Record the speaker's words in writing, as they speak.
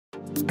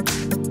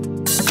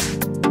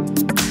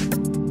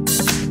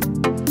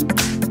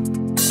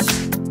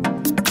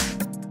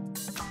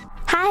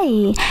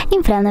Hi!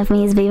 In front of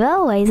me is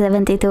VIVO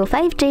Y72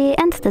 5G,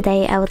 and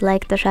today I would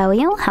like to show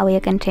you how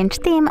you can change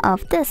theme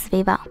of this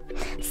Vivo.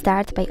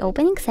 Start by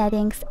opening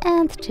settings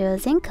and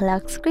choosing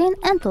lock screen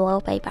and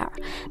wallpaper.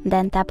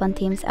 Then tap on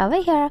themes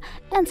over here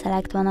and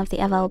select one of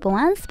the available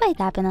ones by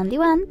tapping on the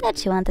one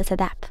that you want to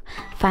set up.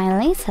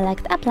 Finally,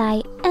 select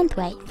apply and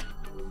wait.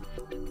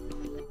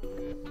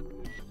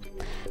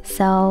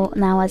 So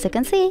now, as you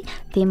can see,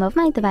 theme of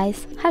my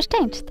device has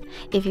changed.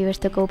 If you wish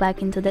to go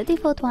back into the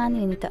default one,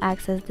 you need to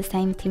access the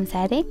same theme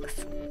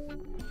settings.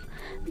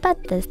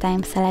 But this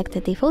time select the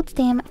default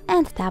theme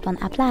and tap on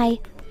apply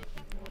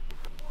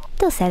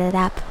to set it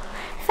up.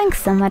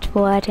 Thanks so much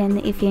for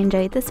watching. If you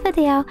enjoyed this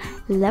video,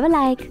 leave a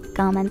like,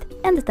 comment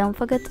and don't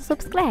forget to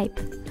subscribe.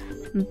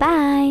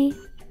 Bye!